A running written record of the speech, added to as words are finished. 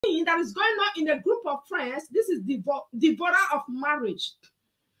that is going on in a group of friends. This is devourer of marriage.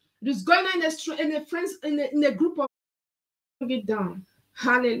 It is going on in a group of it down.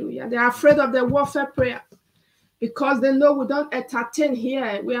 Hallelujah. They are afraid of the warfare prayer because they know we don't entertain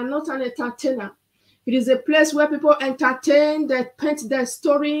here. We are not an entertainer. It is a place where people entertain, they paint their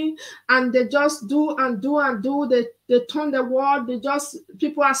story, and they just do and do and do. They turn the world.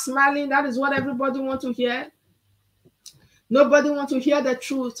 People are smiling. That is what everybody wants to hear. Nobody wants to hear the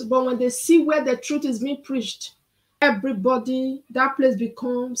truth. But when they see where the truth is being preached, everybody, that place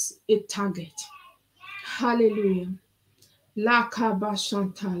becomes a target. Hallelujah.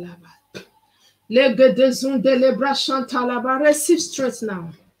 Receive strength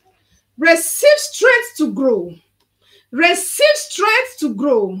now. Receive strength to grow. Receive strength to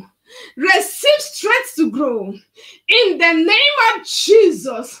grow. Receive strength to grow. In the name of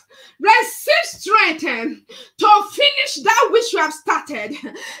Jesus, receive strength to finish that which you have started.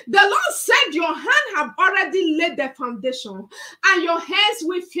 The Lord said your hand have already laid the foundation, and your hands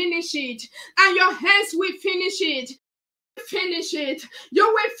will finish it. And your hands will finish it. Finish it. You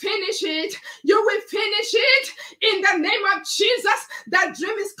will finish it. You will finish it in the name of Jesus. That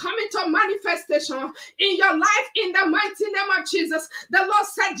dream is coming to manifestation in your life in the mighty name of Jesus. The Lord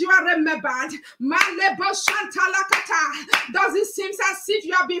said you are remembered. Does it seem as if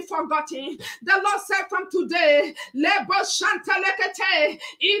you have been forgotten? The Lord said from today, and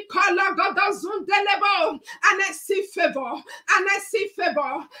I see favor. And I see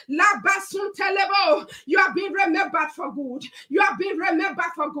favor. You have been remembered for good. You have been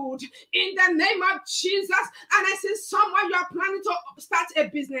remembered for good in the name of Jesus. And I see someone you are planning to start a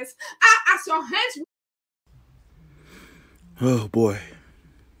business. As your hands. Oh boy.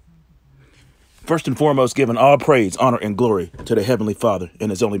 First and foremost, giving all praise, honor, and glory to the Heavenly Father and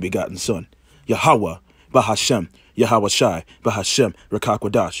His only begotten Son, Yahweh, Bahashem, Yahweh Shai, Bahashem,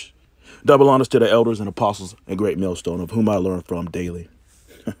 Rakakwadash. Double honors to the elders and apostles and great millstone, of whom I learn from daily.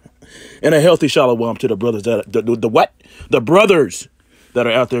 And a healthy shalom to the brothers that the brothers that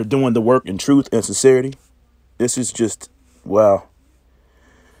are out there doing the work in truth and sincerity. This is just wow.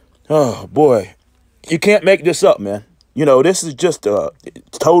 Oh boy, you can't make this up, man. You know, this is just a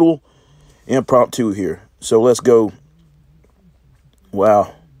total impromptu here. So let's go.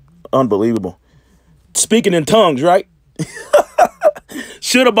 Wow, unbelievable. Speaking in tongues, right?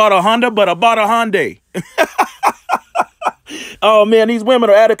 Should have bought a Honda, but I bought a Hyundai. Oh, man, these women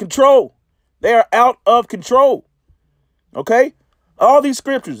are out of control. They are out of control. Okay? All these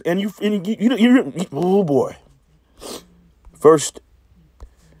scriptures. And you oh, boy. 1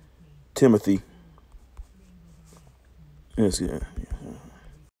 Timothy.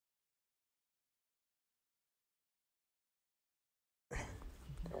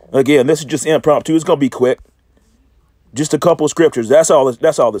 Again, this is just impromptu. It's going to be quick. Just a couple of scriptures. That's all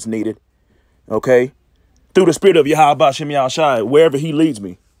that's needed. Okay? Through the spirit of Yahweh Bashem Yahushai, wherever he leads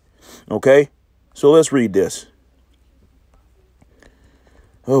me. Okay? So let's read this.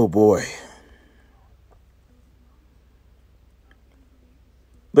 Oh boy.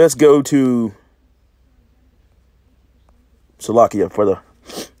 Let's go to Salakia for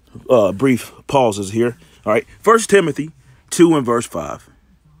the brief pauses here. All right. 1 Timothy 2 and verse 5.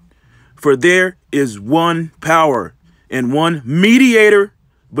 For there is one power and one mediator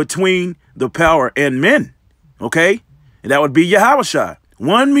between the power and men. Okay? And that would be Yahushai.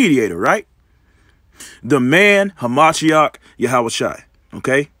 One mediator, right? The man, Hamashiach, Yahushai.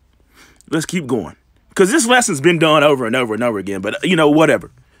 Okay? Let's keep going. Because this lesson's been done over and over and over again. But, you know,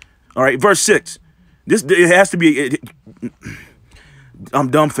 whatever. All right, verse 6. It has to be... I'm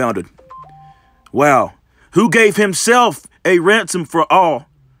dumbfounded. Wow. Who gave himself a ransom for all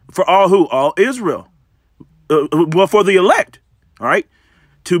who? All Israel. Well, for the elect. All right?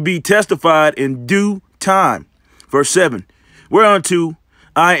 To be testified in due time. Verse 7, whereunto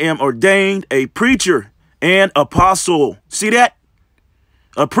I am ordained a preacher and apostle. See that?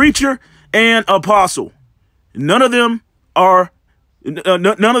 A preacher and apostle. None of them are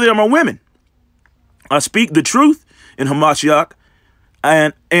women. I speak the truth in Hamashiach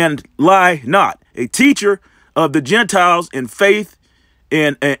and lie not. A teacher of the Gentiles in faith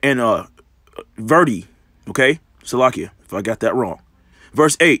and verdi. Okay? Salakia, if I got that wrong.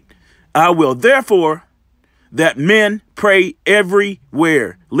 Verse 8, I will therefore that men pray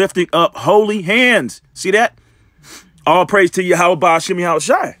everywhere, lifting up holy hands. See that? All praise to Yahweh Ba'ashem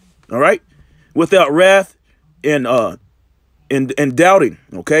Yahushai. All right? Without wrath and doubting.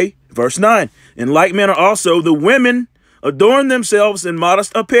 Okay? Verse 9. In like manner also the women adorn themselves in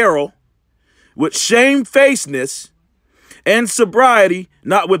modest apparel, with shamefacedness and sobriety,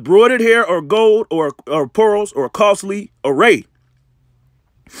 not with broidered hair or gold or pearls or costly array.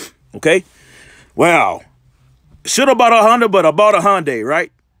 Okay. Wow. Should have bought a Honda, but I bought a Hyundai,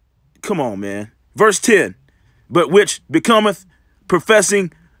 right? Come on, man. Verse 10, but which becometh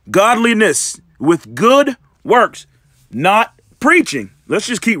professing godliness with good works, not preaching. Let's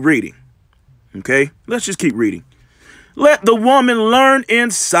just keep reading. Okay. Let's just keep reading. Let the woman learn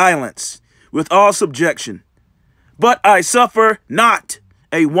in silence with all subjection. But I suffer not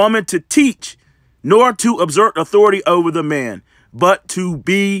a woman to teach, nor to exert authority over the man, but to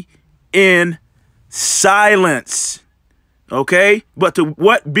be in silence. Okay? But to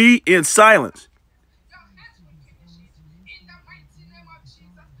what? Be in silence.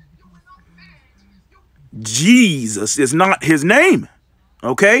 Jesus is not his name.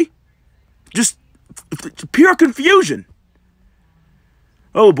 Okay? Just pure confusion.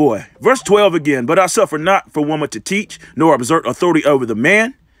 Oh boy. Verse 12 again. But I suffer not for woman to teach, nor exert authority over the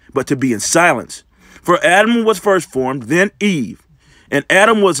man, but to be in silence. For Adam was first formed, then Eve. And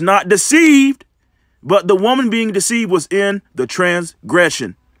Adam was not deceived, but the woman being deceived was in the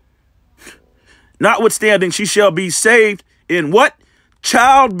transgression. Notwithstanding, she shall be saved in what?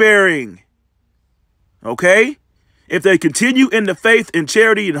 Childbearing. Okay? If they continue in the faith and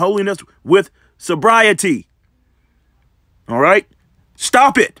charity and holiness with sobriety. All right?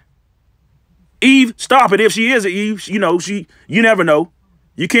 Stop it. Eve, stop it. If she is an Eve, you know, you never know.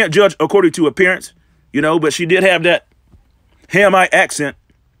 You can't judge according to appearance, you know, but she did have that Hamite accent.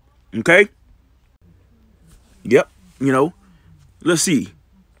 Okay? Yep. You know, let's see.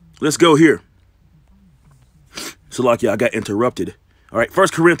 Let's go here. So like, yeah, I got interrupted. All right. 1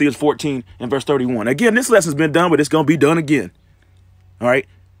 Corinthians 14 and verse 31. Again, this lesson's been done, but it's going to be done again. All right.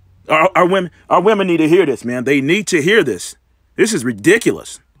 Our women need to hear this, man. They need to hear this. This is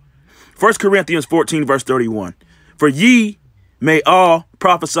ridiculous. 1 Corinthians 14, verse 31. For ye may all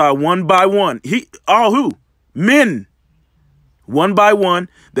prophesy one by one. All who? Men. One by one,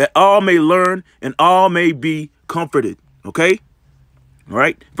 that all may learn and all may be comforted. Okay? All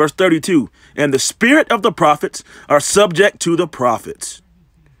right. Verse 32. And the spirit of the prophets are subject to the prophets.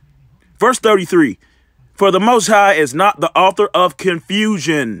 Verse 33. For the Most High is not the author of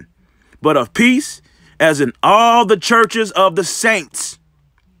confusion, but of peace, as in all the churches of the saints.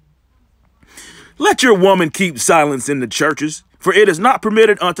 Let your woman keep silence in the churches, for it is not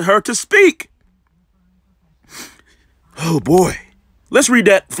permitted unto her to speak. Oh boy. Let's read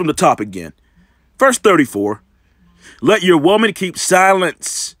that from the top again. Verse 34. Let your woman keep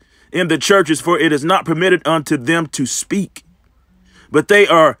silence in the churches, for it is not permitted unto them to speak, but they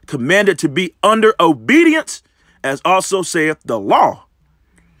are commanded to be under obedience, as also saith the law.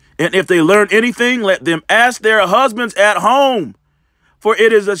 And if they learn anything, let them ask their husbands at home, for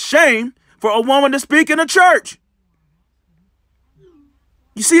it is a shame for a woman to speak in a church.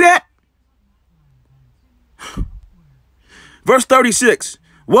 You see that? Verse 36.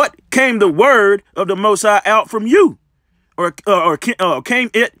 What came the word of the Most High out from you? Or came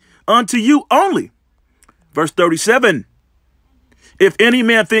it unto you only? Verse 37. If any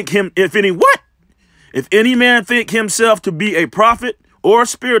man think himself to be a prophet or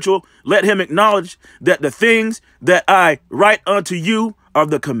spiritual, let him acknowledge that the things that I write unto you are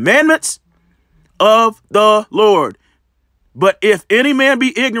the commandments of the Lord. But if any man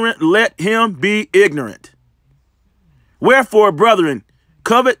be ignorant, let him be ignorant. Wherefore, brethren,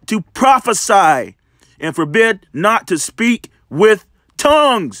 covet to prophesy, and forbid not to speak with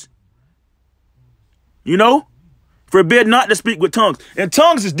tongues. You know, forbid not to speak with tongues. And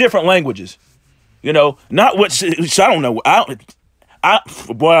tongues is different languages. You know, not what I don't know.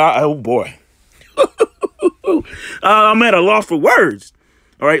 Oh boy. I'm at a loss for words.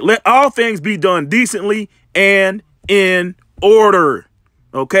 All right. Let all things be done decently and in order.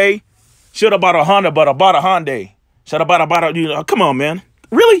 Okay. Should have bought a Honda, but I bought a Hyundai. Should have bought a, come on, man.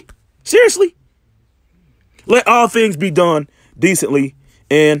 Really? Seriously? Let all things be done decently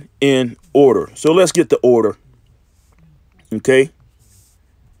and in order. So let's get the order. Okay.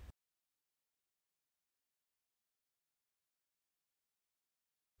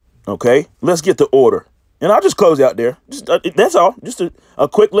 Okay. Let's get the order. And I'll just close out there. That's all. Just a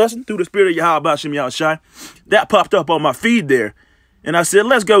quick lesson through the spirit of Yahweh Shem Yahushai. That popped up on my feed there. And I said,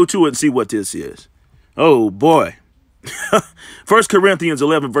 let's go to it and see what this is. Oh, boy. 1 Corinthians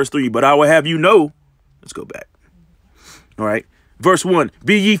 11, verse 3. But I will have you know. Let's go back. All right. Verse 1.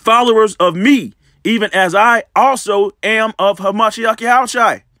 Be ye followers of me, even as I also am of Hamashiach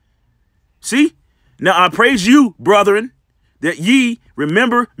Yahushai. See? Now I praise you, brethren, that ye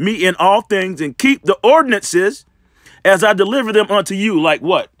remember me in all things and keep the ordinances as I deliver them unto you. Like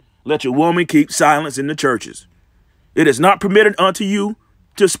what? Let your woman keep silence in the churches. It is not permitted unto you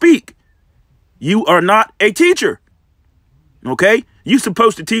to speak. You are not a teacher. Okay? You're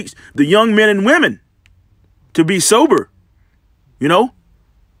supposed to teach the young men and women to be sober, you know,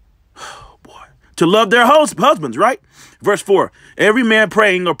 oh boy, to love their husbands, right? Verse 4, every man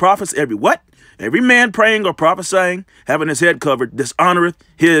praying or prophesying, Every man praying or prophesying, having his head covered, dishonoreth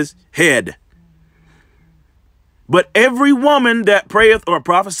his head. But every woman that prayeth or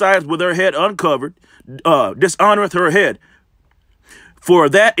prophesieth with her head uncovered, dishonoreth her head. For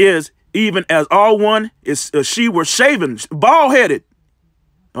that is even as all one is she were shaven, bald-headed.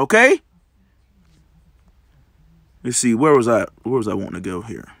 Okay? Let's see, where was I wanting to go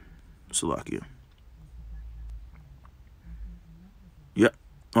here? Salakia. Yep.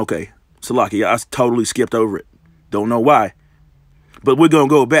 Okay. Salakia. I totally skipped over it. Don't know why. But we're going to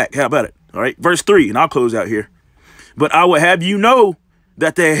go back. How about it? All right. Verse 3, and I'll close out here. But I will have you know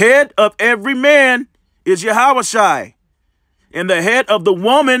that the head of every man is Yahushai, and the head of the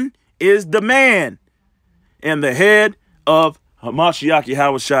woman is the man, and the head of Hamashiach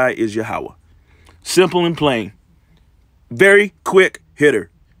Yahushai is Yahweh. Simple and plain. Very quick hitter.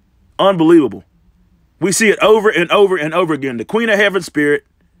 Unbelievable. We see it over and over and over again. The Queen of Heaven spirit,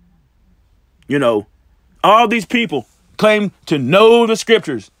 you know, all these people claim to know the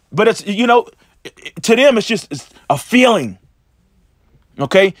scriptures, but it's, you know, to them, it's a feeling.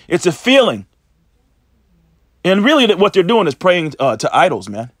 Okay. It's a feeling. And really what they're doing is praying to idols,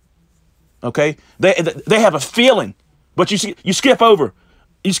 man. Okay. They have a feeling, but you skip over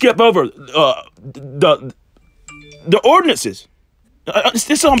the ordinances.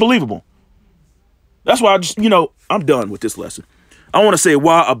 It's unbelievable. That's why I'm done with this lesson. I want to say,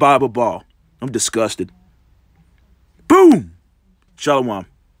 why a Bible ball? I'm disgusted. Boom. Shalom.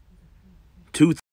 2